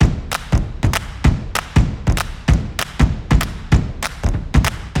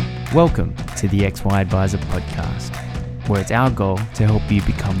Welcome to the XY Advisor podcast, where it's our goal to help you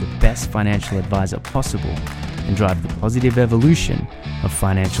become the best financial advisor possible and drive the positive evolution of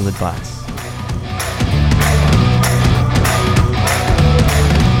financial advice.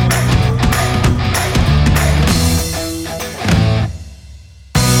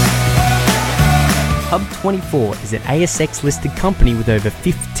 Hub24 is an ASX-listed company with over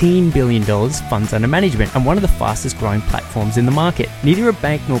 $15 billion funds under management and one of the fastest growing platforms in the market. Neither a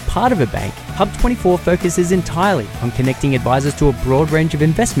bank nor part of a bank, Hub24 focuses entirely on connecting advisors to a broad range of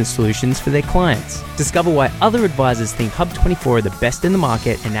investment solutions for their clients. Discover why other advisors think Hub24 are the best in the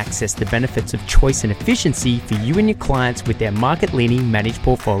market and access the benefits of choice and efficiency for you and your clients with their market-leading managed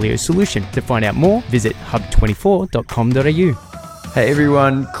portfolio solution. To find out more, visit hub24.com.au. Hey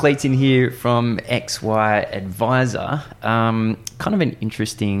everyone, Clayton here from XY Advisor. Kind of an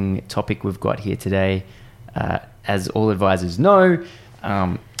interesting topic we've got here today. As all advisors know,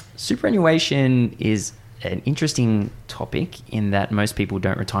 superannuation is an interesting topic in that most people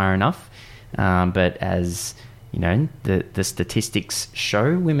don't retire enough. But as you know, the statistics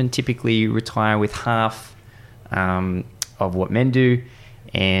show, women typically retire with half of what men do,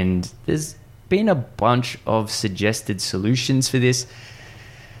 and there's been a bunch of suggested solutions for this,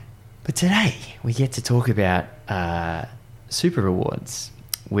 but today we get to talk about super rewards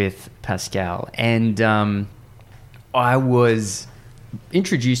with Pascale. And I was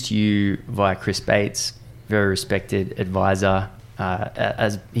introduced to you via Chris Bates, very respected advisor,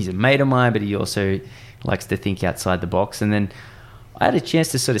 as he's a mate of mine, but he also likes to think outside the box. And then I had a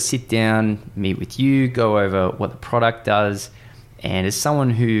chance to sort of sit down, meet with you, go over what the product does. And as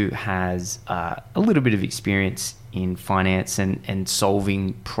someone who has a little bit of experience in finance and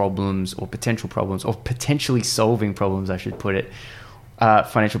solving problems or potentially solving problems, I should put it,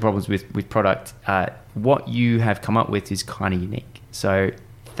 financial problems with product, what you have come up with is kind of unique. So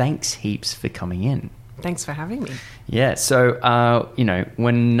thanks heaps for coming in. Thanks for having me. Yeah. So,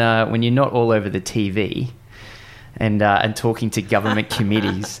 when you're not all over the TV and talking to government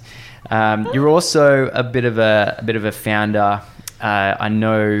committees, you're also a bit of a founder. I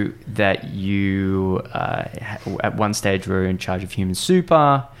know that you at one stage were in charge of Human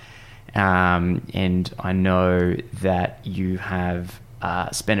Super, and I know that you have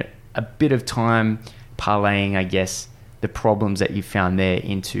spent a bit of time parlaying, I guess, the problems that you found there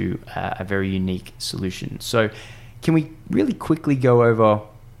into a very unique solution. So can we really quickly go over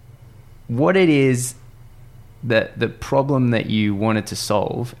what it is, the problem that you wanted to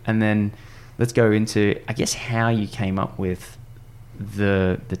solve, and then let's go into, I guess, how you came up with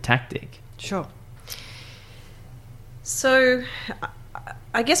the tactic. Sure. So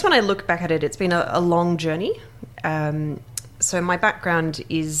I guess when I look back at it, it's been a long journey. So my background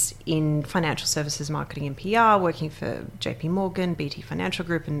is in financial services, marketing and PR, working for JP Morgan, BT Financial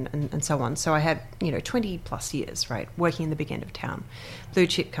Group and so on. So I had, 20 plus years, right, working in the big end of town, blue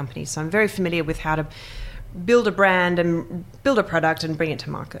chip companies. So I'm very familiar with how to build a brand and build a product and bring it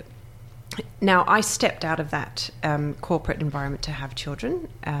to market. Now, I stepped out of that corporate environment to have children.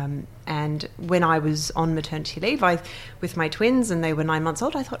 And when I was on maternity leave, with my twins, and they were 9 months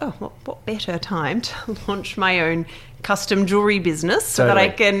old, I thought, what better time to launch my own custom jewelry business so that I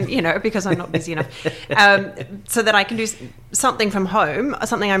can, because I'm not busy enough, so that I can do something from home,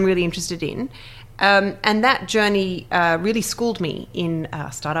 something I'm really interested in. And that journey really schooled me in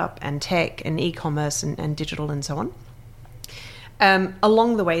startup and tech and e-commerce and digital and so on.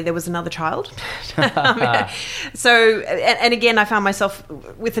 Along the way, there was another child. So, and again, I found myself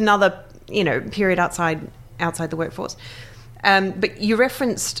with another, period outside the workforce. But you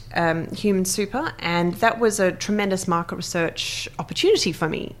referenced Human Super, and that was a tremendous market research opportunity for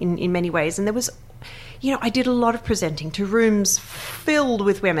me in many ways. And there was, I did a lot of presenting to rooms filled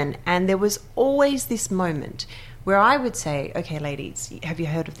with women, and there was always this moment where I would say, okay, ladies, have you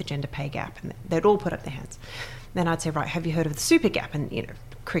heard of the gender pay gap? And they'd all put up their hands. Then I'd say, right, have you heard of the super gap? And,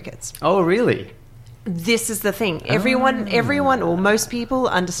 crickets. Oh, really? This is the thing. Everyone or most people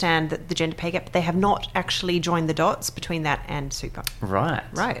understand that the gender pay gap, but they have not actually joined the dots between that and super. Right.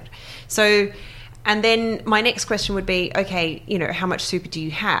 Right. So, and then my next question would be, okay, how much super do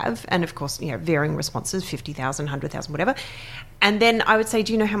you have? And of course, varying responses, 50,000, 100,000, whatever. And then I would say,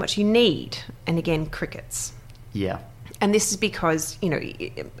 do you know how much you need? And again, crickets. Yeah. And this is because,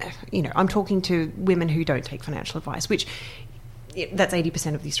 I'm talking to women who don't take financial advice, which that's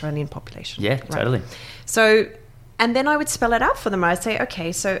 80% of the Australian population. Yeah, right? Totally. So, and then I would spell it out for them. I'd say,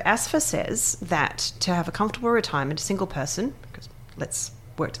 okay, so ASFA says that to have a comfortable retirement, a single person, because let's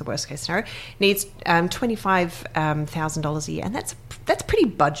work to the worst case scenario, needs $25,000 a year. And that's pretty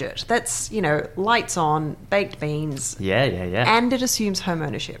budget. That's, lights on, baked beans. Yeah. And it assumes home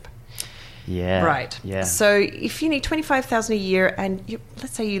ownership. Yeah. Right. Yeah. So if you need $25,000 a year and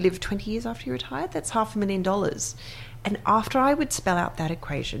let's say you live 20 years after you retire, that's $500,000. And after I would spell out that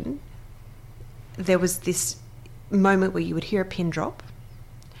equation, there was this moment where you would hear a pin drop,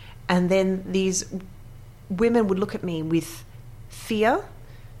 and then these women would look at me with fear,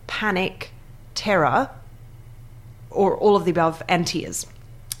 panic, terror, or all of the above, and tears.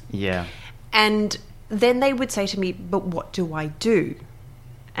 Yeah. And then they would say to me, but what do I do?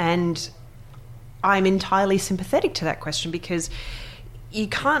 And I'm entirely sympathetic to that question, because you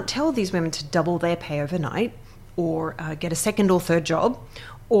can't tell these women to double their pay overnight, or get a second or third job,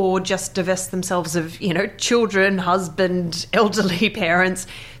 or just divest themselves of, children, husband, elderly parents.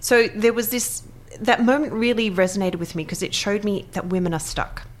 So there was that moment really resonated with me, because it showed me that women are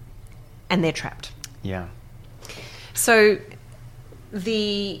stuck and they're trapped. Yeah. So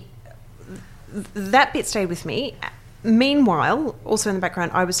that bit stayed with me. Meanwhile, also in the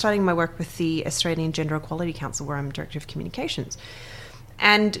background, I was starting my work with the Australian Gender Equality Council, where I'm Director of Communications.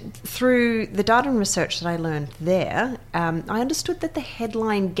 And through the data and research that I learned there, I understood that the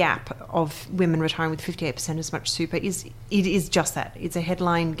headline gap of women retiring with 58% as much super is just that. It's a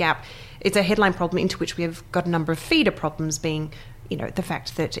headline gap. It's a headline problem into which we have got a number of feeder problems, being, the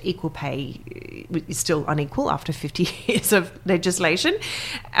fact that equal pay is still unequal after 50 years of legislation.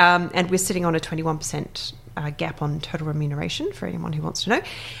 And we're sitting on a 21% gap on total remuneration, for anyone who wants to know.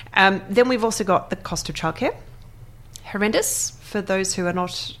 Then we've also got the cost of childcare. Horrendous for those who are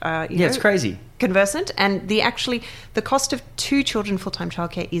not, it's crazy, conversant. And the cost of 2 children full-time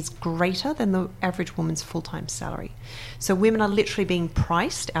childcare is greater than the average woman's full-time salary. So women are literally being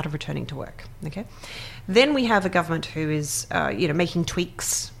priced out of returning to work. Okay. Then we have a government who is, making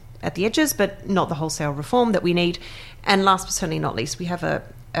tweaks at the edges, but not the wholesale reform that we need. And last but certainly not least, we have a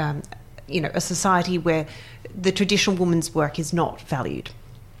society where the traditional woman's work is not valued.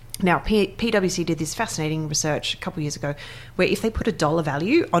 Now, PwC did this fascinating research a couple of years ago, where if they put a dollar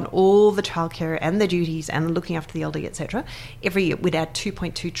value on all the childcare and the duties and looking after the elderly, etc., every year we'd add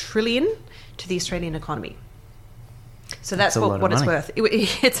 2.2 trillion to the Australian economy. So that's what it's worth.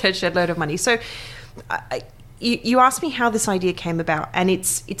 It's a shed load of money. So you asked me how this idea came about, and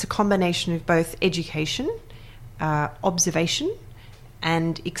it's a combination of both education, observation,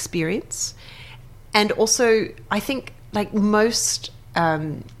 and experience. And also, I think, like most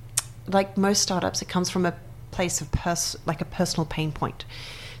startups, it comes from a place of a personal pain point.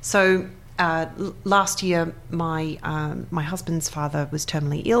 So last year, my husband's father was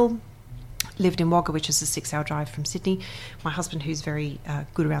terminally ill, lived in Wagga, which is a 6-hour drive from Sydney. My husband, who's very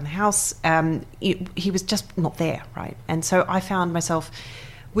good around the house, he was just not there, right? And so I found myself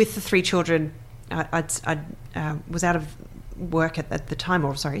with the 3 children. I was out of work at the time,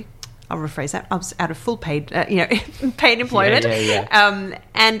 or sorry, I'll rephrase that. I was out of full paid employment. Yeah.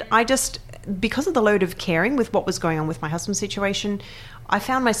 And I just, because of the load of caring with what was going on with my husband's situation, I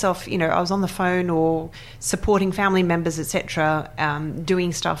found myself, I was on the phone or supporting family members, etc.,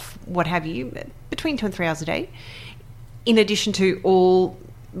 doing stuff, what have you, between 2 and 3 hours a day, in addition to all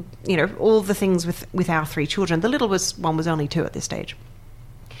the things with our 3 children. The littlest one was only 2 at this stage.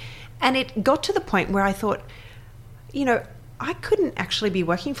 And it got to the point where I thought, I couldn't actually be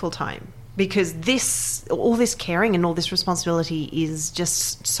working full time, because all this caring and all this responsibility is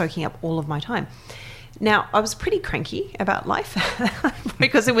just soaking up all of my time. Now, I was pretty cranky about life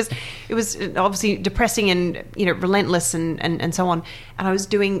because it was obviously depressing and relentless and so on. And I was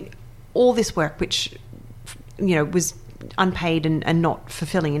doing all this work which was unpaid and not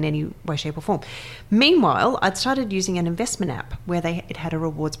fulfilling in any way, shape, or form. Meanwhile, I'd started using an investment app where it had a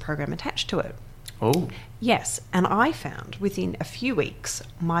rewards program attached to it. Oh. Yes, and I found within a few weeks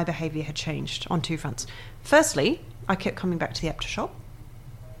my behaviour had changed on 2 fronts. Firstly, I kept coming back to the app to shop.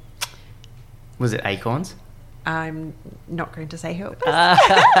 Was it Acorns? I'm not going to say who it was.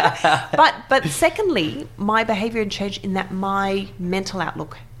 But secondly, my behaviour had changed in that my mental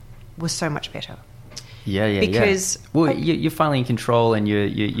outlook was so much better. Yeah. Because you're finally in control, and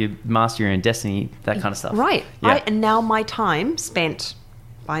you master your own destiny, that kind of stuff. Right. Yeah. And now my time spent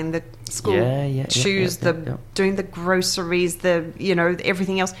buying the school shoes, doing the groceries,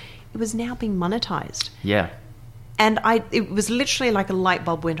 everything else, it was now being monetized. Yeah. And it was literally like a light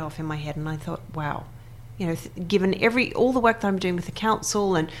bulb went off in my head, and I thought, wow, given all the work that I'm doing with the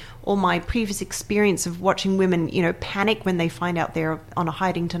council and all my previous experience of watching women, panic when they find out they're on a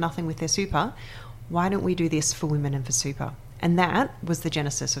hiding to nothing with their super, why don't we do this for women and for super? And that was the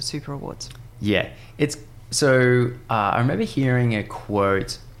genesis of Super Awards. Yeah. So I remember hearing a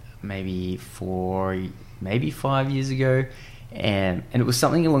quote maybe 5 years ago, and it was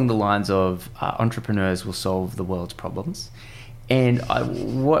something along the lines of entrepreneurs will solve the world's problems. And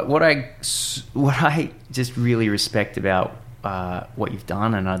what I just really respect about what you've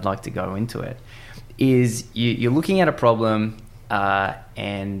done, and I'd like to go into it, is you're looking at a problem,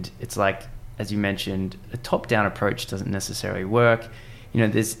 and it's like, as you mentioned, a top-down approach doesn't necessarily work. You know,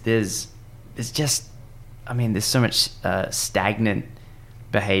 there's just, I mean, there's so much stagnant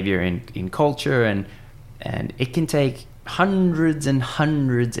behavior in culture, and it can take hundreds and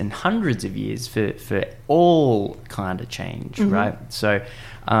hundreds and hundreds of years for all kind of change, right? So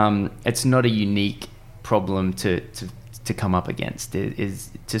it's not a unique problem to come up against. It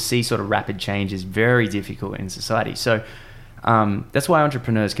is to see sort of rapid change is very difficult in society. So that's why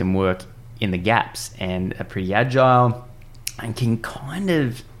entrepreneurs can work in the gaps and are pretty agile and can kind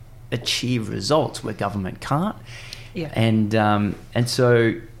of achieve results where government can't. Yeah. And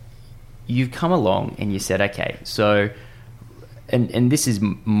so you've come along and you said, okay, so and this is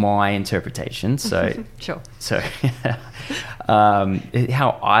my interpretation. So sure. So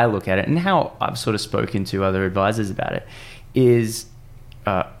how I look at it and how I've sort of spoken to other advisors about it is,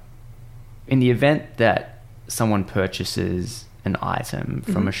 in the event that someone purchases an item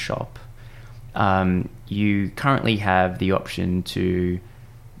from a shop, you currently have the option to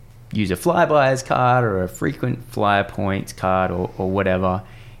use a Flybuys card or a frequent flyer points card or whatever,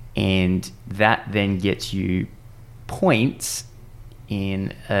 and that then gets you points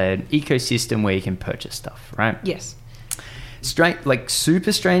in an ecosystem where you can purchase stuff, right? Yes.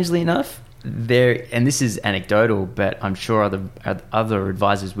 Super strangely enough, there, and this is anecdotal, but I'm sure other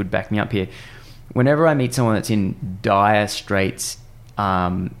advisors would back me up here. Whenever I meet someone that's in dire straits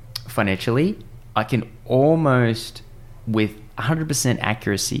financially, I can almost, with 100%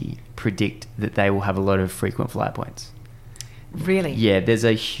 accuracy, predict that they will have a lot of frequent flyer points. Really? Yeah, there's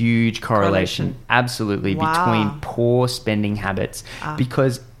a huge correlation. Absolutely, between poor spending habits,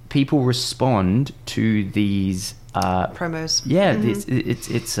 because people respond to these promos. Yeah,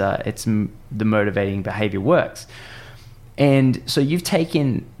 it's the motivating behavior works. And so you've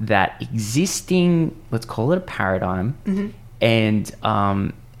taken that existing, let's call it a paradigm, and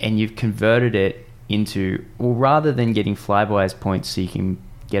you've converted it into, well, rather than getting Flybuys points so you can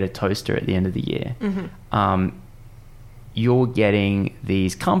get a toaster at the end of the year, you're getting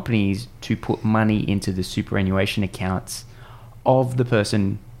these companies to put money into the superannuation accounts of the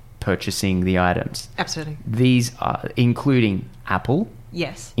person purchasing the items. Absolutely. These are including Apple.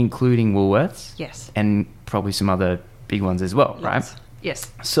 Yes. Including Woolworths. Yes. And probably some other big ones as well, right?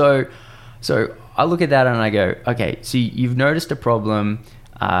 Yes. So I look at that and I go, okay, so you've noticed a problem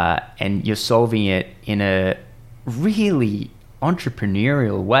and you're solving it in a really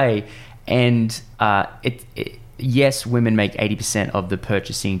entrepreneurial way. And yes, women make 80% of the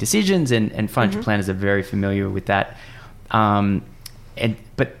purchasing decisions, and financial planners are very familiar with that.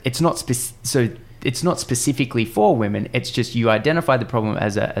 But it's not it's not specifically for women. It's just you identify the problem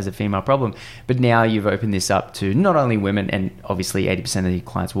as a female problem, but now you've opened this up to not only women, and obviously 80% of the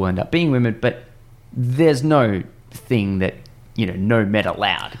clients will end up being women, but there's no thing that, no men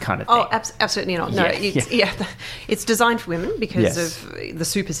allowed kind of thing. Oh, absolutely not. No, it's designed for women because of the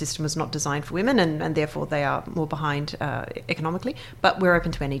super system was not designed for women, and therefore they are more behind economically, but we're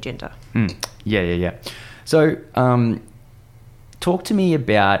open to any gender. Yeah. So, talk to me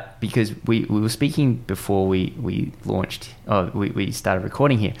about, because we were speaking before we launched, we started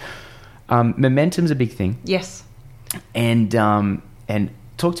recording here. Momentum's a big thing. Yes. And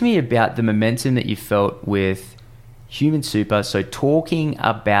talk to me about the momentum that you felt with Human Super. So talking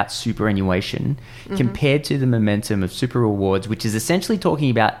about superannuation compared to the momentum of Super Rewards, which is essentially talking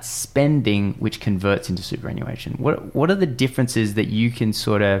about spending, which converts into superannuation. What are the differences that you can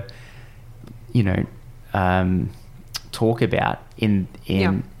sort of, talk about in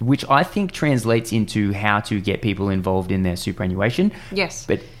which I think translates into how to get people involved in their superannuation. Yes.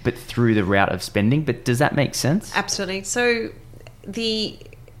 But through the route of spending. But does that make sense? Absolutely. So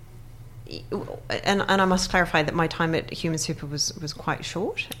and I must clarify that my time at Human Super was quite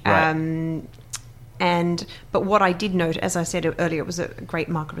short. Right. But what I did note, as I said earlier, it was a great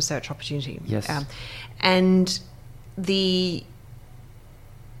market research opportunity. Yes. And the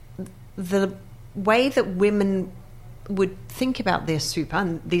way that women would think about their super,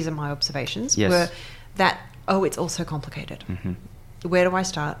 and these are my observations, were that, it's all so complicated. Where do I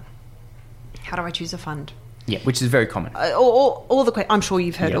start? How do I choose a fund? Yeah, which is very common. All the I'm sure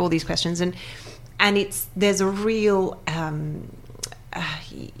you've heard all these questions, and there's a real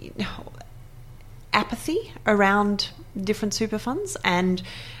apathy around different super funds, and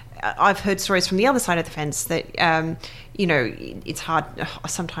I've heard stories from the other side of the fence that it's hard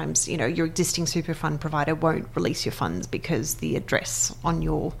sometimes. Your existing super fund provider won't release your funds because the address on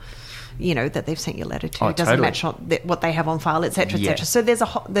your that they've sent you a letter to. Oh, It doesn't totally. match what they have on file, etc., Yeah. etc. So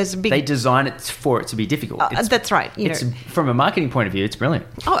there's a big. They design it for it to be difficult. That's right. From a marketing point of view, it's brilliant.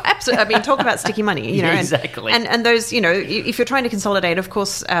 Oh, absolutely. I mean, talk about sticky money. Yeah, exactly. And those, if you're trying to consolidate, of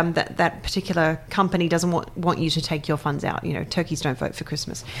course, that particular company doesn't want you to take your funds out. Turkeys don't vote for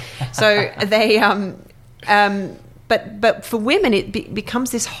Christmas, so they. But for women, it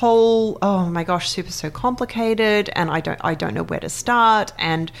becomes this whole, oh my gosh, super's so complicated, and I don't know where to start,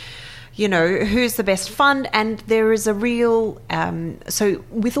 and who's the best fund, and there is a real so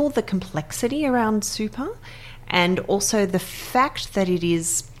with all the complexity around super, and also the fact that it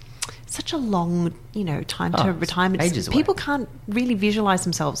is such a long time to retirement, ages away. People can't really visualize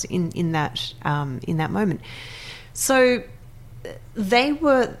themselves in that moment. So they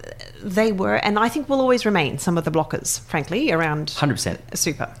were, and I think will always remain some of the blockers, frankly, around 100%.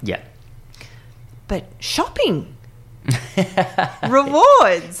 super. Yeah. But shopping,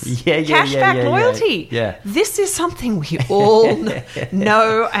 rewards, cashback loyalty. Yeah. This is something we all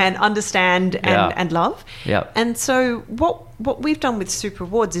know and understand and love. Yeah. And so what we've done with Super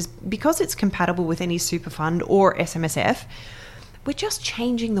Rewards is, because it's compatible with any super fund or SMSF, we're just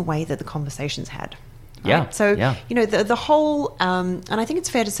changing the way that the conversation's had. Right? Yeah. So, yeah. The whole, and I think it's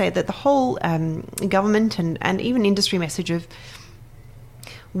fair to say that the whole government and even industry message of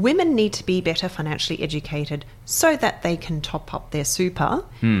women need to be better financially educated so that they can top up their super,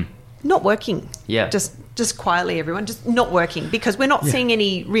 not working. Yeah. Just quietly, everyone, just not working, because we're not seeing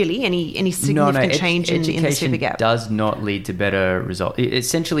any significant change in the super gap. Education does not lead to better results.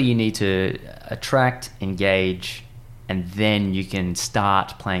 Essentially, you need to attract, engage, and then you can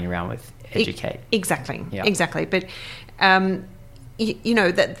start playing around with educate. Exactly. Yeah. Exactly. But that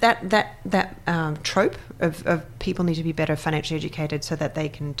trope of people need to be better financially educated so that they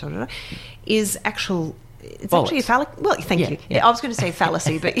can is actual. It's Bollocks. actually a phallic. Well, thank you. Yeah. I was going to say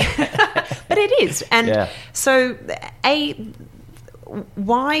fallacy, but but it is. And so,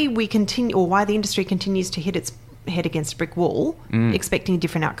 why we continue, or why the industry continues to hit its head against a brick wall, expecting a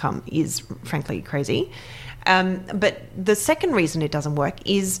different outcome, is frankly crazy. But the second reason it doesn't work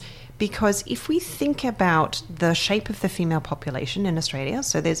is because if we think about the shape of the female population in Australia,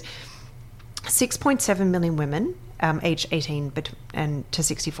 so there's 6.7 million women aged 18 to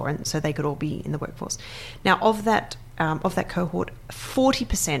 64, and so they could all be in the workforce. Now, of that cohort,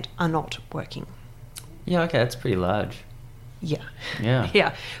 40% are not working. Yeah, okay, that's pretty large. Yeah. Yeah.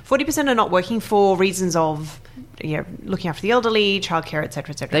 Yeah. 40% are not working for reasons of looking after the elderly, childcare, et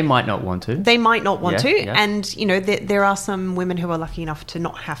cetera, et cetera. They might not want to. They might not want to. Yeah. And, there are some women who are lucky enough to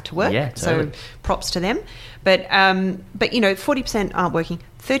not have to work. Yeah, totally. So props to them. But 40% aren't working.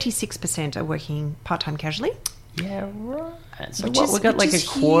 36% are working part-time casually. Yeah, right. So Which we've got like a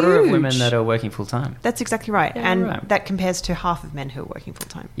quarter of women that are working full-time. That's exactly right. Yeah, and right. that compares to half of men who are working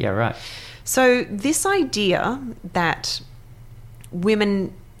full-time. Yeah, right. So this idea that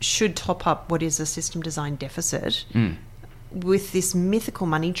women should top up what is a system design deficit with this mythical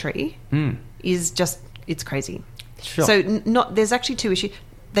money tree is just, it's crazy. Sure. So there's actually two issues.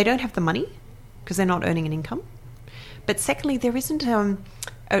 They don't have the money because they're not earning an income. But secondly, there isn't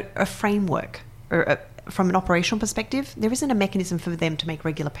a framework or from an operational perspective, there isn't a mechanism for them to make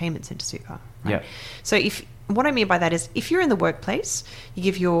regular payments into super. Right? Yeah. So what I mean by that is, if you're in the workplace, you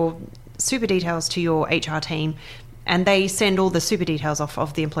give your super details to your HR team, and they send all the super details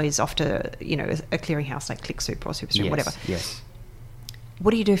of the employees off to a clearinghouse like ClickSuper or SuperStream, whatever. Yes.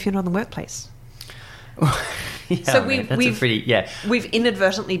 What do you do if you're not in the workplace? Yeah, So we've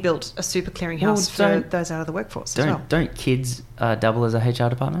inadvertently built a super clearinghouse for those out of the workforce as well. Don't kids double as a HR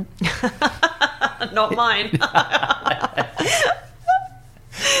department? Not mine.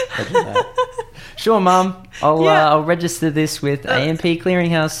 Sure, Mum. I'll register this with AMP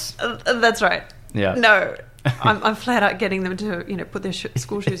Clearinghouse. That's right. Yeah. No, I'm flat out getting them to put their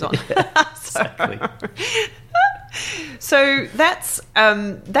school shoes on. Exactly. So that's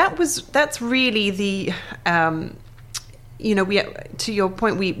really the to your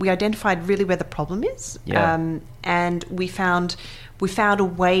point, we identified really where the problem is. Yeah. And we found a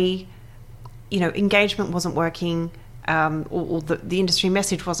way. Engagement wasn't working, or the industry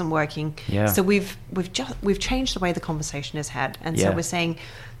message wasn't working. Yeah. So we've changed the way the conversation is had, and so Yeah. we're saying,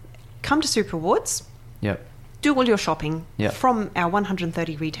 come to Super Rewards. Yep. Do all your shopping Yep. from our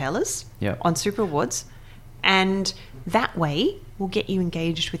 130 retailers Yep. on Super Rewards, and that way we'll get you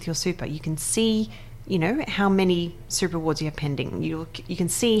engaged with your super. You can see, how many Super Rewards you have pending. You can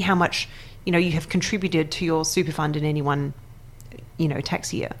see how much, you have contributed to your super fund in any one,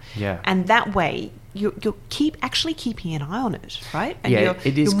 tax year. Yeah. And that way you're keeping an eye on it, right? And Yeah,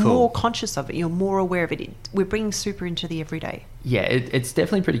 it is you're cool. more conscious of it. You're more aware of it. We're bringing super into the everyday. Yeah, it's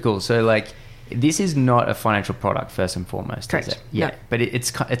definitely pretty cool. So like, this is not a financial product first and foremost, Correct. is it? Yeah, No. but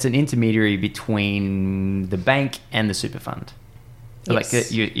it's an intermediary between the bank and the super fund. So Yes.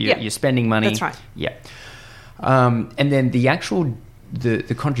 like Yeah. you're spending money. That's right. Yeah, and then the actual the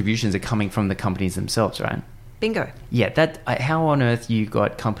contributions are coming from the companies themselves, right? Bingo. Yeah, how on earth you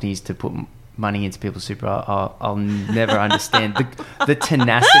got companies to put money into people's super? I'll never understand the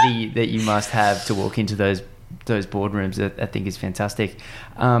tenacity that you must have to walk into those boardrooms. I think is fantastic.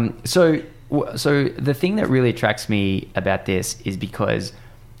 So the thing that really attracts me about this is because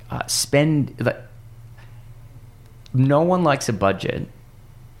no one likes a budget,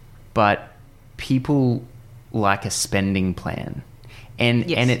 but people like a spending plan, and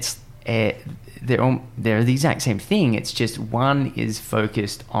Yes. and it's they're the exact same thing. It's just one is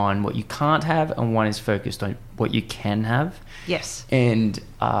focused on what you can't have, and one is focused on what you can have. Yes. And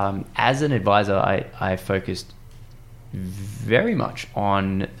as an advisor, I focused very much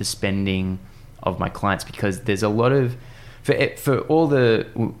on the spending of my clients, because there's a lot of for all the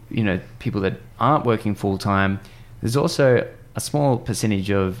people that aren't working full time. There's also a small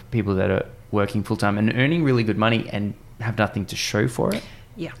percentage of people that are working full time and earning really good money and have nothing to show for it.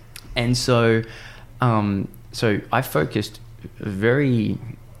 Yeah. And so I focused very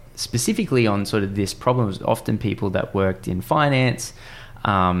specifically on sort of this problem. It was often people that worked in finance,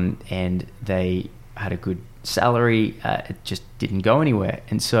 and they had a good salary. It just didn't go anywhere.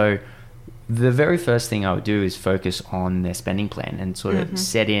 And so the very first thing I would do is focus on their spending plan and sort of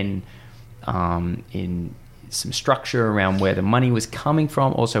set in some structure around where the money was coming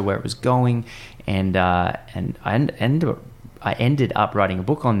from, also where it was going. And I ended up writing a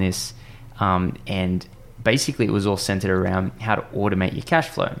book on this, and basically it was all centered around how to automate your cash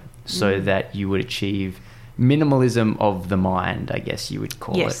flow so that you would achieve minimalism of the mind, I guess you would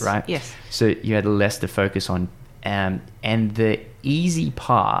call it, right? Yes. So you had less to focus on, and the easy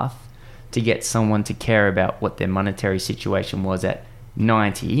path to get someone to care about what their monetary situation was at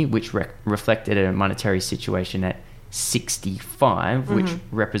 90, which reflected a monetary situation at 65, which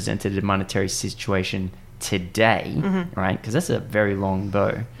represented a monetary situation today, right? Because that's a very long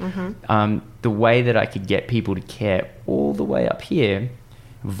bow. The way that I could get people to care all the way up here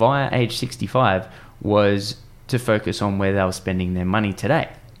via age 65 was to focus on where they were spending their money today.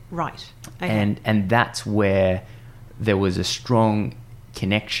 Right. Okay. And that's where there was a strong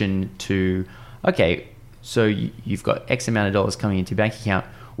connection to, okay, so you've got X amount of dollars coming into your bank account.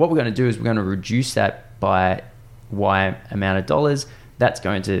 What we're going to do is we're going to reduce that by Y amount of dollars. That's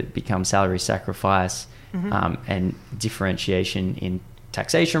going to become salary sacrifice, and differentiation in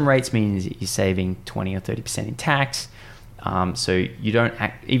taxation rates means that you're saving 20 or 30% in tax. So you don't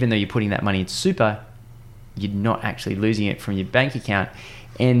even though you're putting that money into super, you're not actually losing it from your bank account.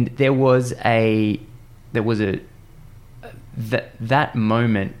 And there was that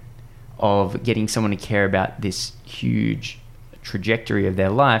moment of getting someone to care about this huge trajectory of their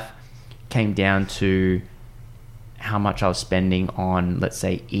life came down to how much I was spending on, let's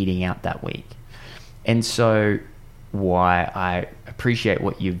say, eating out that week. And so why I appreciate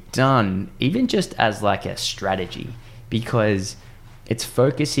what you've done, even just as like a strategy, because it's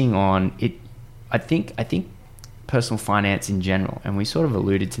focusing on it. I think personal finance in general, and we sort of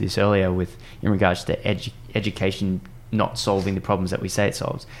alluded to this earlier in regards to education not solving the problems that we say it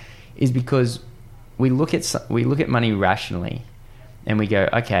solves, is because we look at money rationally, and we go,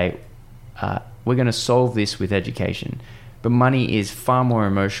 okay, we're going to solve this with education, but money is far more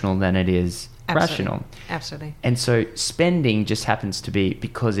emotional than it is rational. Absolutely. And so spending just happens to be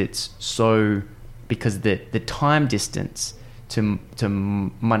because the time distance to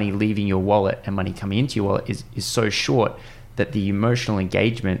money leaving your wallet and money coming into your wallet is so short that the emotional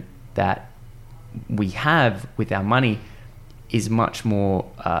engagement that we have with our money is much more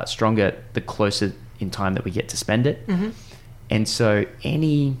stronger the closer in time that we get to spend it. And so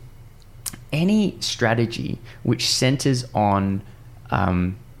any strategy which centers on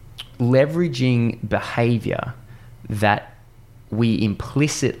leveraging behavior that we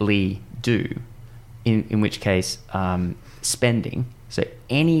implicitly do, in which case spending, so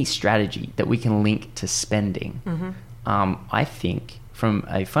any strategy that we can link to spending, I think from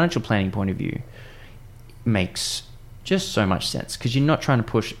a financial planning point of view makes just so much sense, because you're not trying to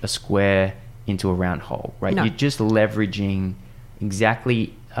push a square into a round hole, right? No. You're just leveraging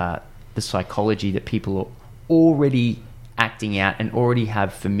exactly the psychology that people are already acting out and already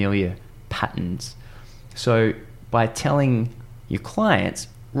have familiar patterns. So by telling your clients,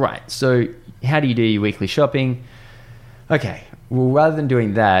 right, so how do your weekly shopping? Okay, well, rather than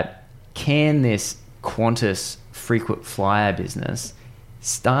doing that, can this Qantas frequent flyer business,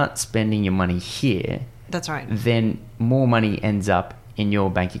 start spending your money here. That's right. Then more money ends up in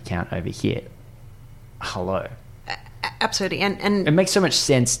your bank account over here. Hello. Absolutely. And it makes so much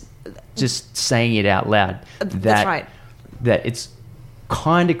sense just saying it out loud. That's right. That it's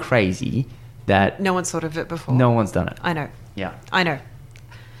kind of crazy that no one's thought of it before. No one's done it. I know. Yeah. I know.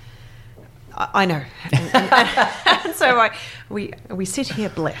 I know. And so we sit here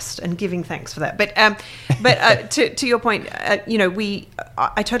blessed and giving thanks for that. But to your point,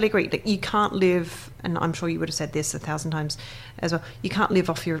 I totally agree that you can't live, and I'm sure you would have said this 1,000 times as well, you can't live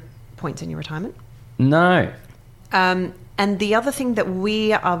off your points in your retirement. No. And the other thing that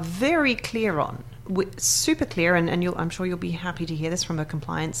we are very clear on, super clear, and I'm sure you'll be happy to hear this from a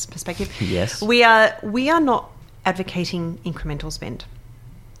compliance perspective. Yes. We are not advocating incremental spend.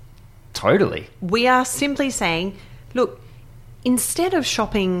 Totally. We are simply saying, look, instead of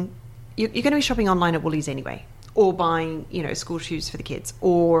shopping, you're going to be shopping online at Woolies anyway, or buying, school shoes for the kids,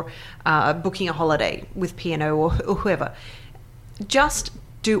 or booking a holiday with P&O or whoever. Just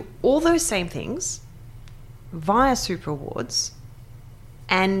do all those same things via Super Awards,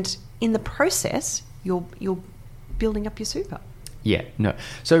 and in the process, you're building up your super. Yeah, no.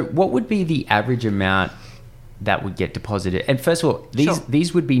 So what would be the average amount that would get deposited? And first of all,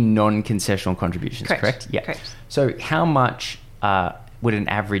 these would be non-concessional contributions, correct? Yeah. Correct. So how much would an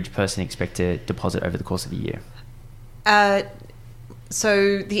average person expect to deposit over the course of a year?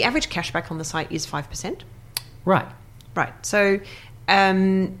 So the average cashback on the site is 5%. Right. Right. So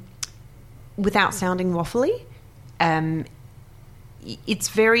without sounding waffly, it's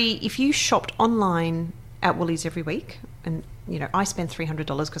if you shopped online at Woolies every week, and I spend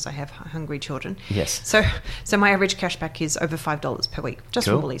 $300 because I have hungry children. Yes. So my average cashback is over $5 per week, just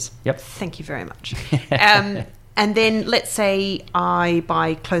cool. from Woolies. Yep. Thank you very much. And then let's say I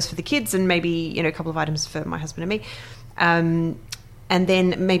buy clothes for the kids and maybe a couple of items for my husband and me, and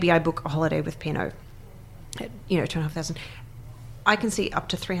then maybe I book a holiday with P&O, $2,500. I can see up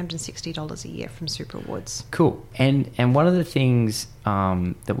to $360 a year from Super Awards. Cool. And one of the things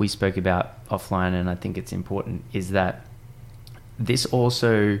that we spoke about offline, and I think it's important, is that this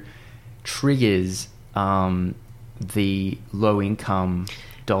also triggers the low income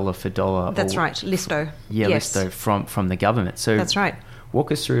dollar for dollar. That's right, LISTO. Yeah, yes. LISTO from the government. So that's right.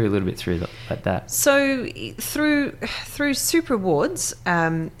 Walk us through a little bit through that. So through Super Awards,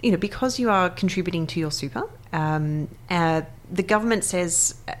 because you are contributing to your super, the government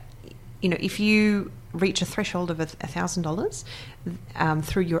says, if you reach a threshold of $1,000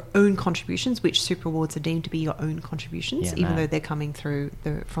 through your own contributions, which Super Awards are deemed to be your own contributions, even though they're coming through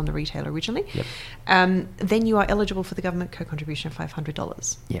from the retailer originally, yep. Then you are eligible for the government co-contribution of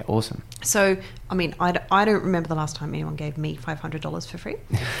 $500. Yeah, awesome. So, I don't remember the last time anyone gave me $500 for free,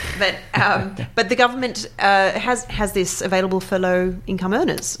 but the government has this available for low income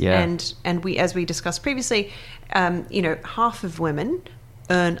earners, and we, as we discussed previously, half of women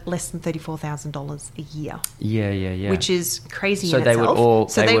earn less than $34,000 a year. Yeah. Which is crazy so in they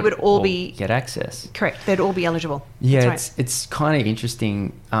itself. They would all be get access. Correct. They'd all be eligible. Yeah, That's right. It's kind of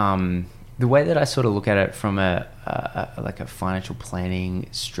interesting. The way that I sort of look at it from a financial planning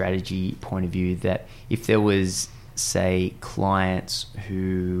strategy point of view, that if there was, say, clients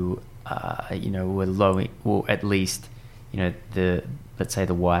who were low, or at least let's say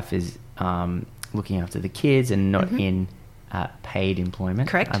the wife is looking after the kids and not in paid employment.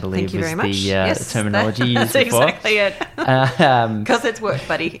 Correct. I believe Thank you very much. The yes, terminology used that's before. Exactly it. Because it's work,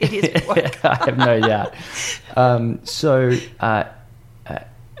 buddy. It is work. I have no doubt.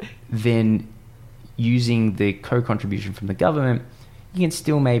 Then using the co-contribution from the government, you can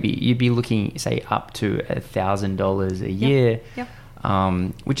still you'd be looking, say, up to $1,000 a year,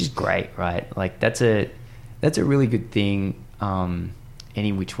 which is great, right? Like that's a really good thing.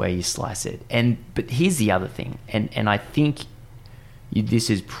 Any which way you slice it. But here's the other thing, and I think this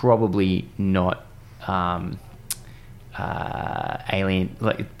is probably not alien.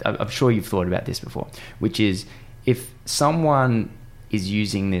 Like, I'm sure you've thought about this before, which is if someone is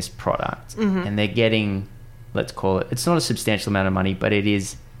using this product and they're getting, let's call it, it's not a substantial amount of money, but it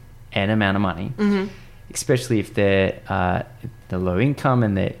is an amount of money, especially if they're the low income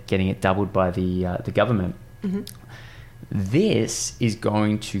and they're getting it doubled by the government. This is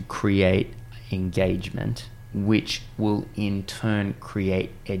going to create engagement, which will in turn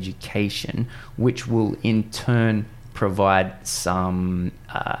create education, which will in turn provide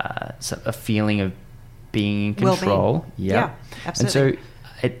a feeling of being in control. Well-being. Yeah, absolutely.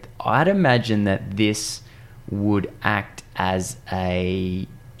 And so I'd imagine that this would act as a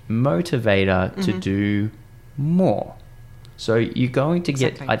motivator to do more. So you're going to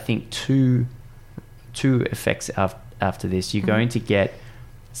get, I think, two two effects after this. You're going to get,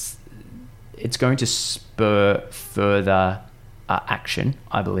 it's going to spur further action,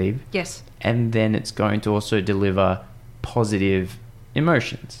 I believe. Yes. And then it's going to also deliver positive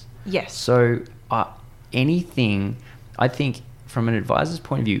emotions. Yes. So anything, I think from an advisor's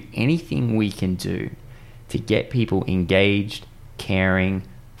point of view, anything we can do to get people engaged, caring,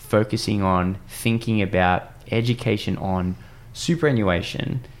 focusing on, thinking about, education on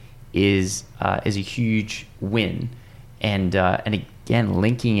superannuation is a huge win. And again,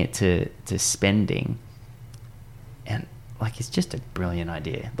 linking it to spending, and like, it's just a brilliant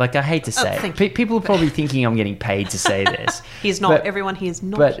idea. Like, I hate to say it. People are probably thinking I'm getting paid to say this. He's not. Everyone here is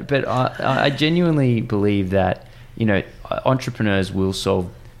not. But I genuinely believe that, you know, entrepreneurs will solve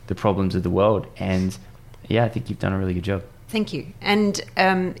the problems of the world. And yeah, I think you've done a really good job. Thank you. And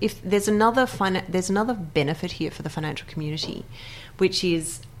if there's another benefit here for the financial community, which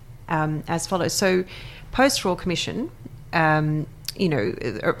is as follows. So, post Royal Commission, you know,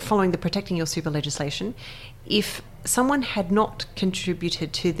 following the Protecting Your Super legislation, if someone had not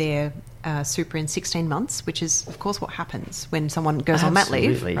contributed to their super in 16 months, which is, of course, what happens when someone goes on mat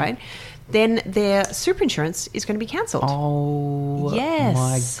leave, right? Then their super insurance is going to be cancelled. Oh,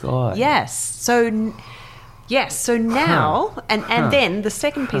 yes. My God. Yes. So now, and then the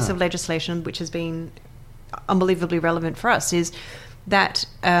second piece of legislation, which has been unbelievably relevant for us, is that,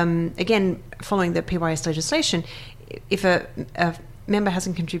 again, following the PYS legislation, if a member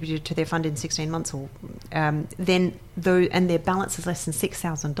hasn't contributed to their fund in 16 months, or then and their balance is less than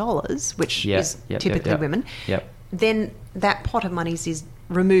 $6,000, which is typically women, then that pot of monies is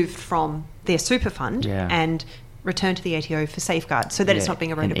removed from their super fund and returned to the ATO for safeguard, so that it's not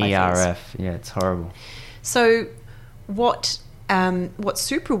being eroded by ERF. Yeah, it's horrible. So what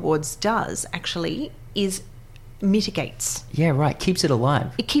Super Awards does actually is mitigates. Yeah, right. Keeps it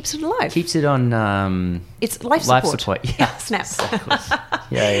alive. It keeps it alive. Keeps it on. It's life support. Life support. Yeah. Snap.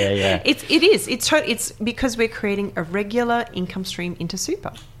 Yeah. It is. It's because we're creating a regular income stream into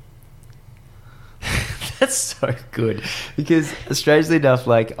super. That's so good, because strangely enough,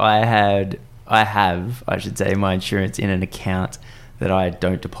 like I should say, my insurance in an account that I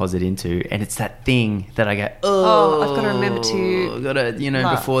don't deposit into, and it's that thing that I go, I've got to remember to,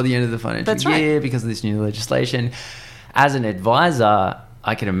 before the end of the financial year, because of this new legislation. As an advisor,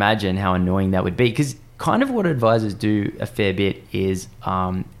 I can imagine how annoying that would be, because kind of what advisors do a fair bit is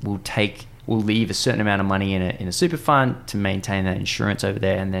we'll leave a certain amount of money in a super fund to maintain that insurance over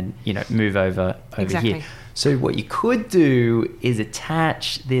there, and then, you know, move over here. So what you could do is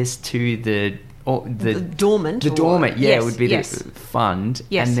attach this to the dormant. It would be the fund.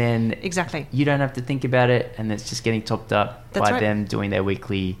 Yes, and then exactly. You don't have to think about it, and it's just getting topped up by them doing their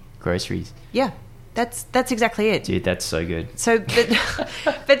weekly groceries. Yeah. That's exactly it. Dude, that's so good. So but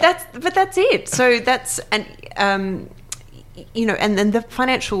that's it. So that's, and you know, and then the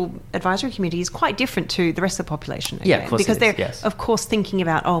financial advisory community is quite different to the rest of the population. Okay? Yeah, of course, because they're of course thinking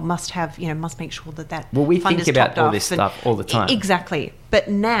about must make sure that well, we fund think is about all off this stuff all the time. Exactly. But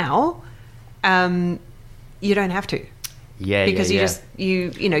now you don't have to. Yeah, because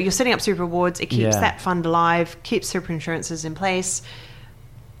you're setting up super awards. It keeps that fund alive, keeps super insurances in place.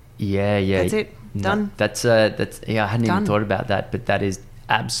 Yeah. That's it. Done. No, that's I hadn't even thought about that, but that is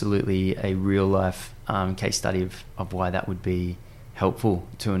absolutely a real life case study of why that would be helpful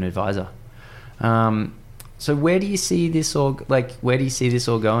to an advisor. So where do you see this all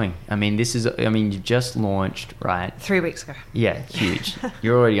going? I mean, you just launched, right? 3 weeks ago. Yeah, huge.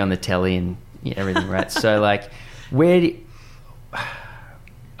 You're already on the telly and everything, right? So like, I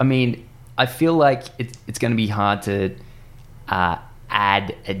feel like it's going to be hard to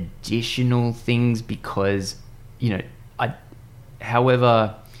add additional things, because,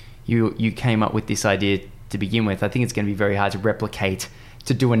 however you came up with this idea to begin with, I think it's going to be very hard to replicate,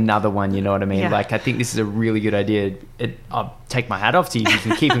 to do another one, you know what I mean? Yeah. Like, I think this is a really good idea. I'll take my hat off to you if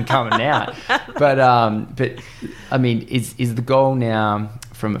you can keep them coming out. But I mean, is the goal now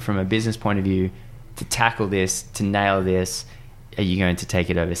from a business point of view to tackle this, to nail this? Are you going to take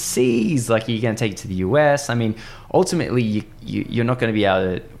it overseas? Like, are you going to take it to the US? I mean, ultimately, you're not going to be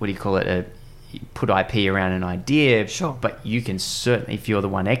able to, put IP around an idea. Sure. But you can certainly, if you're the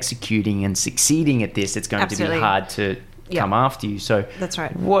one executing and succeeding at this, it's going to be hard to come after you. So that's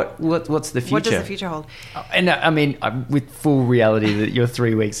right. What's the future? What does the future hold? And I mean, with full reality that you're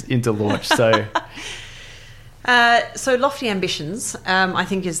 3 weeks into launch, so... So lofty ambitions, I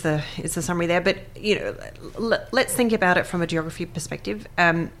think is the summary there. But let's think about it from a geography perspective.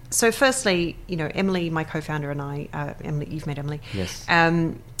 So firstly, Emily, my co-founder, and I, Emily, you've met Emily. Yes.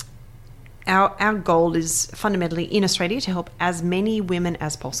 Our goal is fundamentally in Australia to help as many women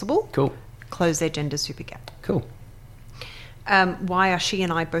as possible. Cool. close their gender super gap. Cool. Why are she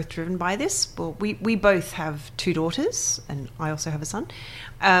and I both driven by this? Well, we both have 2 daughters, and I also have a son,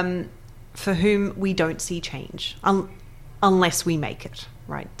 for whom we don't see change unless we make it,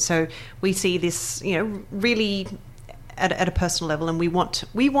 right? So we see this, really at a personal level, and we want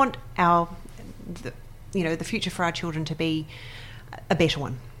the future for our children to be a better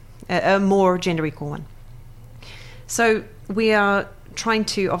one, a more gender equal one. So we are trying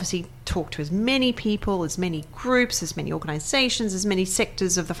to obviously talk to as many people, as many groups, as many organisations, as many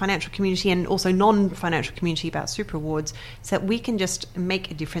sectors of the financial community and also non-financial community about super awards, so that we can just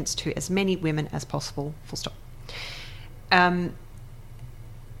make a difference to as many women as possible, full stop.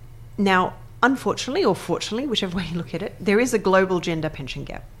 Now, unfortunately or fortunately, whichever way you look at it, there is a global gender pension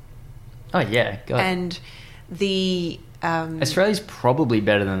gap. Oh, yeah. God. And the... Australia's probably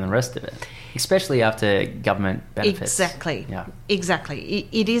better than the rest of it, especially after government benefits. Exactly. Yeah. Exactly.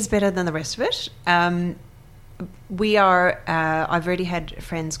 It is better than the rest of it. We are... I've already had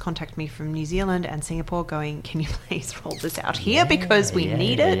friends contact me from New Zealand and Singapore going, can you please roll this out here because we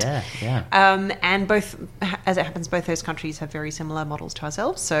need it? Yeah. And both, as it happens, both those countries have very similar models to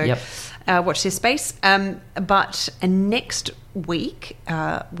ourselves. So watch this space. But next week,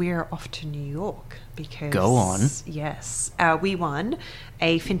 we're off to New York because... Go on. Yes. We won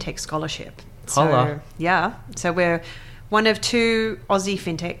a fintech scholarship. Holla. Yeah. So we're one of 2 Aussie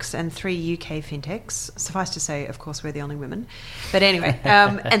fintechs and 3 UK fintechs. Suffice to say, of course, we're the only women. But anyway,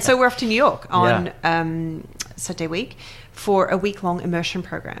 and so we're off to New York on Saturday week for a week-long immersion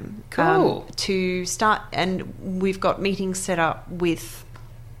program. Cool. To start, and we've got meetings set up with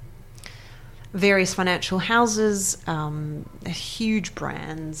various financial houses, huge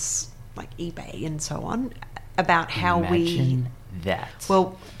brands like eBay and so on, about how Imagine that.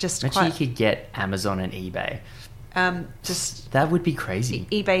 Well, just Imagine you could get Amazon and eBay. That would be crazy.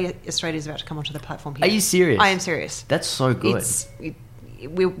 eBay Australia is about to come onto the platform here. Are you serious? I am serious. That's so good.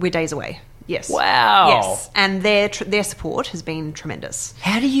 We're days away. Yes. Wow. Yes, and their support has been tremendous.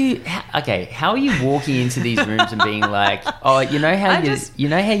 How are you walking into these rooms and being like, oh, you know how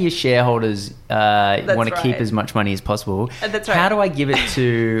your shareholders want to keep as much money as possible? That's right. How do I give it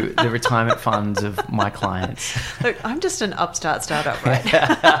to the retirement funds of my clients? Look, I'm just an upstart startup, right?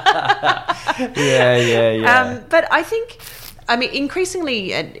 Yeah. But I think,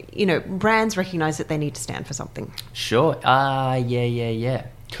 increasingly, brands recognise that they need to stand for something. Sure. Yeah.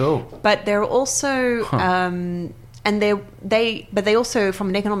 Cool. But they're also, and they also, from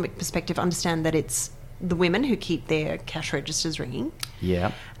an economic perspective, understand that it's the women who keep their cash registers ringing.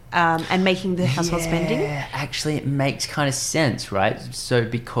 Yeah. And making the household spending. Yeah, actually, it makes kind of sense, right? So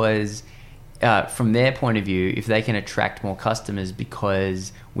because from their point of view, if they can attract more customers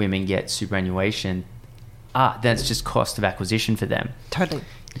because women get superannuation, that's just cost of acquisition for them. Totally.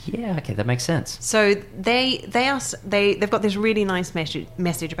 Yeah, okay, that makes sense. So they've got this really nice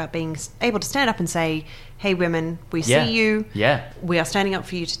message about being able to stand up and say, hey, women, we see you. Yeah. We are standing up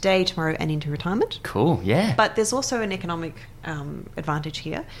for you today, tomorrow, and into retirement. Cool, yeah. But there's also an economic advantage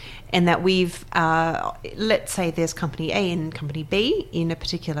here in that we've, let's say there's company A and company B in a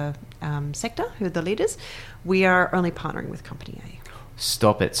particular sector, who are the leaders. We are only partnering with company A.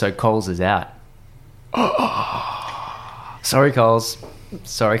 Stop it. So Coles is out. Sorry, Coles.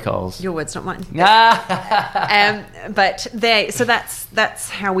 Your words, not mine. But that's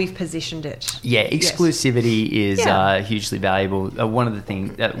how we've positioned it. Yeah, exclusivity is hugely valuable. One of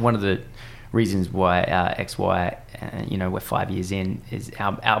the reasons why XY, we're 5 years in, is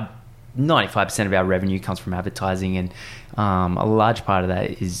our 95% of our revenue comes from advertising, and a large part of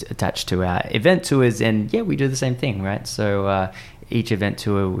that is attached to our event tours. And we do the same thing, right? So each event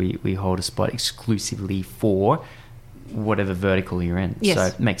tour, we hold a spot exclusively for whatever vertical you're in. Yes. So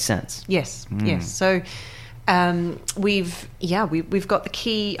it makes sense. Yes. So we've got the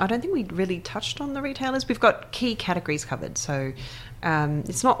key. I don't think we really touched on the retailers. We've got key categories covered. So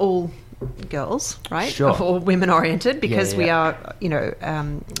it's not all girls, right? Sure. Or women oriented, because we are,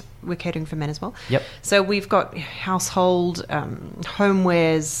 we're catering for men as well. Yep. So we've got household,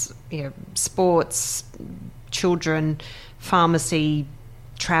 homewares, sports, children, pharmacy,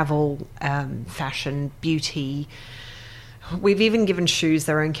 travel, fashion, beauty. We've even given shoes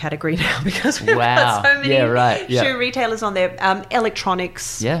their own category now because we've got so many shoe retailers on there.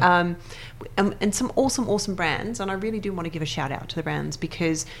 Electronics, and some awesome brands. And I really do want to give a shout out to the brands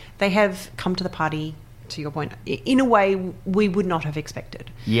because they have come to the party, to your point, in a way we would not have expected.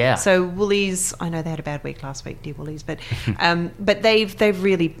 Yeah. So Woolies, I know they had a bad week last week, dear Woolies, but they've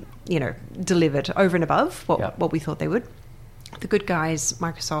really delivered over and above what we thought they would. The good guys,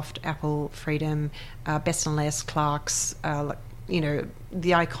 Microsoft, Apple, Freedom, Best and Less, Clark's,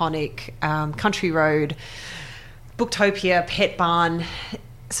 the iconic Country Road, Booktopia, Pet Barn.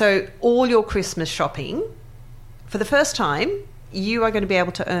 So all your Christmas shopping, for the first time, you are going to be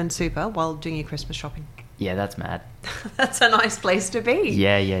able to earn super while doing your Christmas shopping. Yeah, that's mad. That's a nice place to be.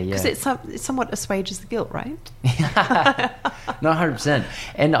 Yeah. Because it somewhat assuages the guilt, right? No, 100%.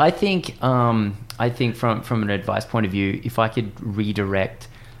 And I think from an advice point of view, if I could redirect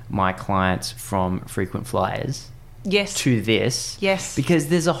my clients from frequent flyers to this, because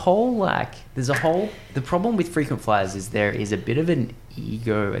the problem with frequent flyers is there is a bit of an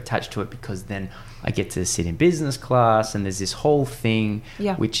ego attached to it, because then I get to sit in business class and there's this whole thing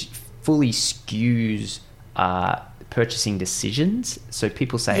which fully skews purchasing decisions. So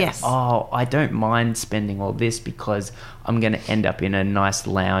people say, oh, I don't mind spending all this because I'm going to end up in a nice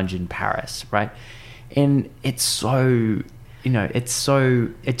lounge in Paris, right? And it's so,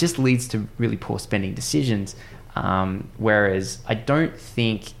 it just leads to really poor spending decisions. Whereas I don't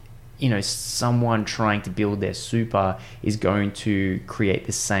think, someone trying to build their super is going to create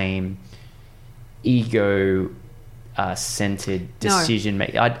the same ego centered decision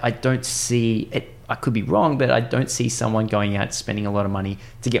making. I don't see it. I could be wrong, but I don't see someone going out spending a lot of money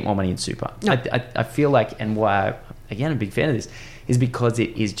to get more money in super. No. I feel like, and why, again, I'm a big fan of this, is because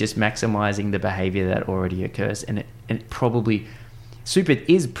it is just maximizing the behavior that already occurs. And it probably, super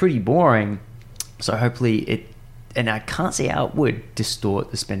is pretty boring. So hopefully and I can't see how it would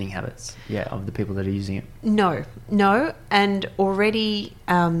distort the spending habits of the people that are using it. No. And already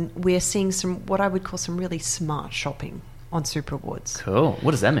we're seeing what I would call some really smart shopping on Super Rewards. Cool.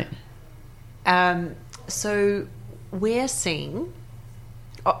 What does that mean? So we're seeing,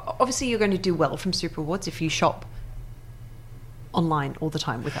 obviously you're going to do well from Super Rewards if you shop online all the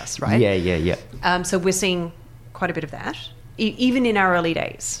time with us, right? Yeah. So we're seeing quite a bit of that. Even in our early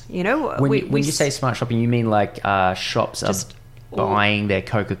days, When you say smart shopping, you mean like shops are buying their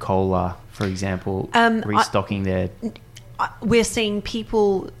Coca-Cola, for example, restocking their... We're seeing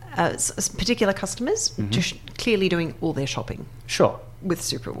people, particular customers, just clearly doing all their shopping. Sure. With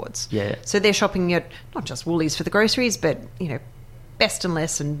Super Rewards. Yeah. So they're shopping at not just Woolies for the groceries, but, Best and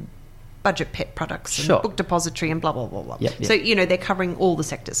Less and budget pet products and Book Depository and blah, blah, blah, blah. Yep. So, they're covering all the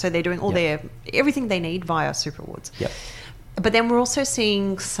sectors. So they're doing all everything they need via Super Rewards. Yep. But then we're also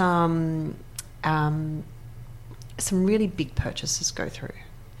seeing some really big purchases go through.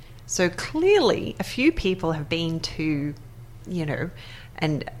 So clearly a few people have been to,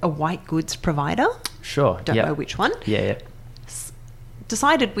 and a white goods provider. Sure. Don't know which one. Yeah.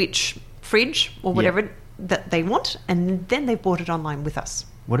 Decided which fridge or whatever that they want, and then they bought it online with us.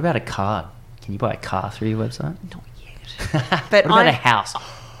 What about a car? Can you buy a car through your website? Not yet. But what about a house?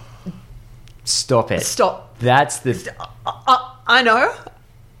 Stop it. Stop. That's the... I know.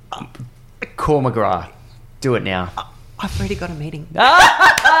 Call McGrath. Do it now. I've already got a meeting.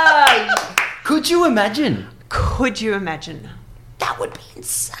 Could you imagine? That would be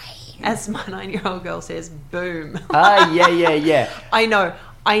insane. As my 9-year-old girl says, boom. Yeah. I know.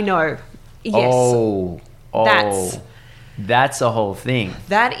 Yes. Oh. That's a whole thing.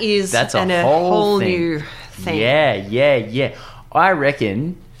 That's a whole new thing. Yeah. I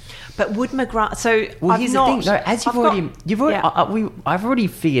reckon... But would McGrath... So here's the thing. No, as I've already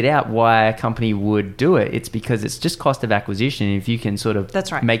figured out why a company would do it. It's because it's just cost of acquisition. If you can sort of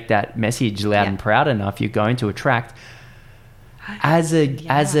make that message loud and proud enough, you're going to attract.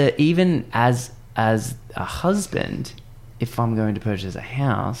 Even as a husband, if I'm going to purchase a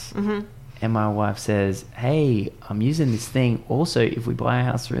house, and my wife says, "Hey, I'm using this thing. Also, if we buy a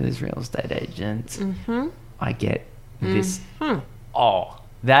house through this real estate agent, I get this." Oh.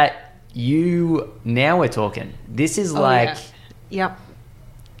 Now we're talking. This is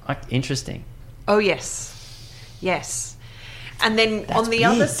interesting. Oh, yes. And then on the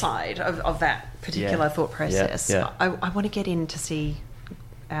other side of that particular thought process, I want to get in to see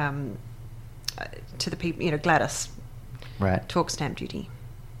to the people, Gladys, talk stamp duty.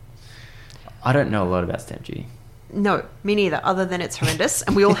 I don't know a lot about stamp duty. No, me neither, other than it's horrendous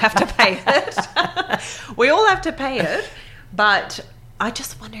and we all have to pay it. But I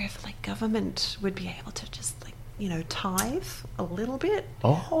just wonder if government would be able to just tithe a little bit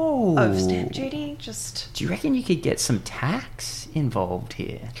of stamp duty. Just, do you reckon you could get some tax involved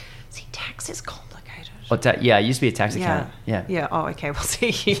here? See, tax is complicated. I used to be a tax accountant. Yeah. Oh, okay. Well,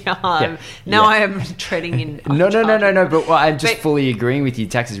 see, now I am treading in. No. But I'm just fully agreeing with you.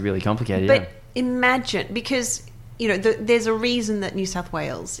 Tax is really complicated. But imagine, because there's a reason that New South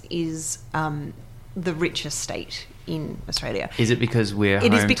Wales is the richest state in Australia. Is it because we're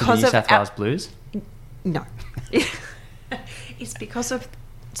home to the New South Wales Blues? No. It's because of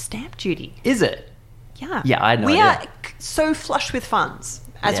stamp duty. Is it? Yeah. Yeah, I know. so flush with funds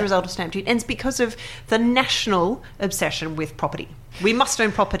as a result of stamp duty, and it's because of the national obsession with property. We must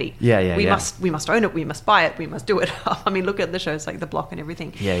own property. We must own it. We must buy it. We must do it. I mean, look at the shows like The Block and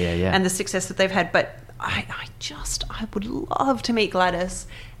everything. And the success that they've had. But I would love to meet Gladys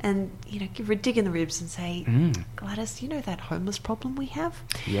and, give her a dig in the ribs and say, Gladys, that homeless problem we have?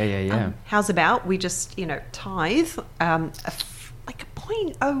 How's about we just, tithe like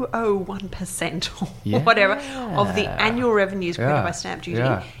 0.001% or whatever of the annual revenues created by stamp duty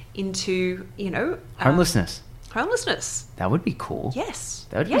into, homelessness. That would be cool. Yes.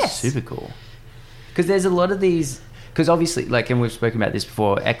 That would be super cool. Because there's a lot of these, because obviously, and we've spoken about this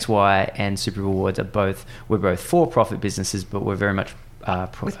before, XY and Super Rewards we're both for-profit businesses, but we're very much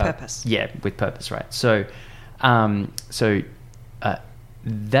with purpose. With purpose, right? So, so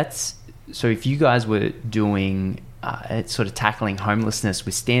if you guys were doing sort of tackling homelessness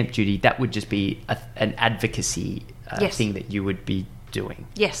with stamp duty, that would just be an advocacy thing that you would be doing.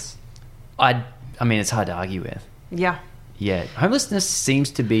 Yes. I mean, it's hard to argue with. Yeah. Homelessness seems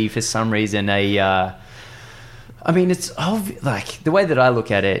to be, for some reason, it's like the way that I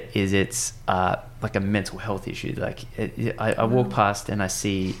look at it is it's like a mental health issue. Like I walk past and I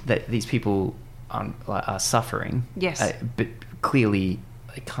see that these people are suffering. Yes. But clearly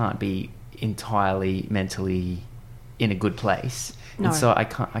they can't be entirely mentally in a good place. No. And so I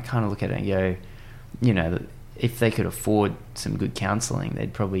kind of look at it and go, if they could afford some good counselling,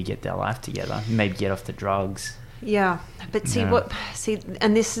 they'd probably get their life together, maybe get off the drugs. Yeah, but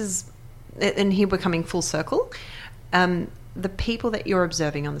and this is, and here we're coming full circle. The people that you're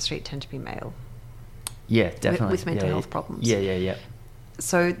observing on the street tend to be male. Yeah, definitely. With mental health problems. Yeah.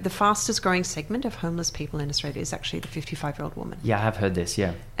 So the fastest growing segment of homeless people in Australia is actually the 55-year-old woman. Yeah, I have heard this,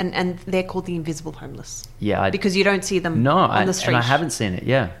 yeah. And they're called the invisible homeless. Yeah. Because you don't see them on the street. And I haven't seen it,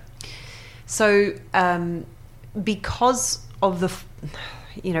 yeah. So because of the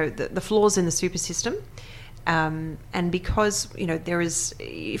flaws in the super system, and because, there is,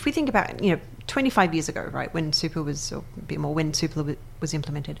 if we think about, 25 years ago, right, when super was, or a bit more, when super was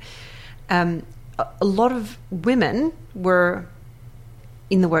implemented, a lot of women were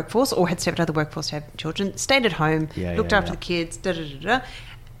in the workforce or had stepped out of the workforce to have children, stayed at home, looked after the kids,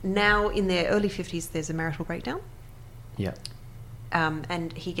 Now, in their early 50s, there's a marital breakdown. Yeah.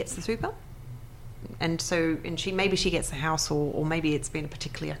 And he gets the super. And so, maybe she gets the house, or maybe it's been a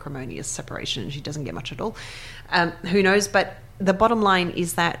particularly acrimonious separation and she doesn't get much at all. Who knows? But the bottom line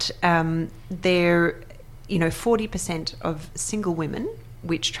is that there, 40% of single women,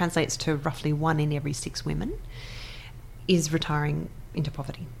 which translates to roughly 1 in every 6 women, is retiring into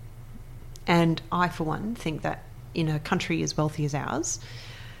poverty. And I, for one, think that in a country as wealthy as ours,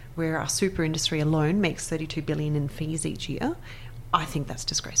 where our super industry alone makes $32 billion in fees each year, I think that's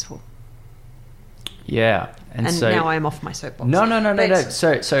disgraceful. Yeah. And so, now I'm off my soapbox. No.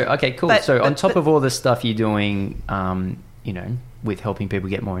 So okay, cool. So on top of all the stuff you're doing, with helping people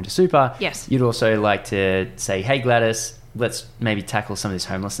get more into super, yes, you'd also like to say, hey, Gladys, let's maybe tackle some of this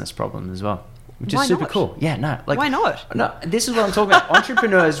homelessness problem as well, which is super cool. Yeah, no. Why not? No, this is what I'm talking about.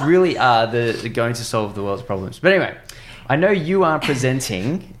 Entrepreneurs really are the going to solve the world's problems. But anyway, I know you are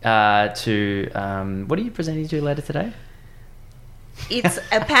presenting to, what are you presenting to later today? It's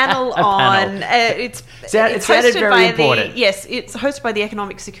a panel on. It's sounded very important. Yes, it's hosted by the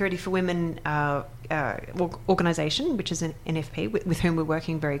Economic Security for Women organisation, which is an NFP with whom we're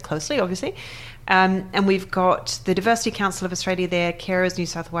working very closely, obviously. And we've got the Diversity Council of Australia there, Carers New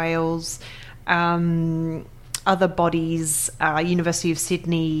South Wales, other bodies, University of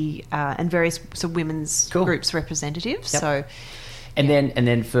Sydney, and various women's groups representatives. Yep. So, and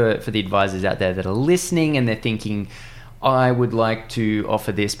then for the advisors out there that are listening and they're thinking, I would like to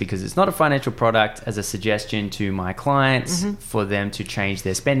offer this because it's not a financial product, as a suggestion to my clients for them to change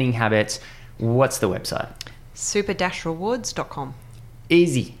their spending habits. What's the website? super-rewards.com.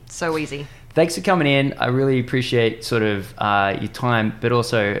 Easy. So easy. Thanks for coming in. I really appreciate sort of your time, but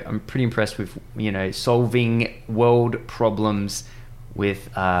also I'm pretty impressed with, solving world problems with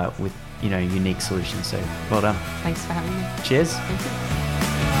unique solutions. So well done. Thanks for having me. Cheers. Thank you.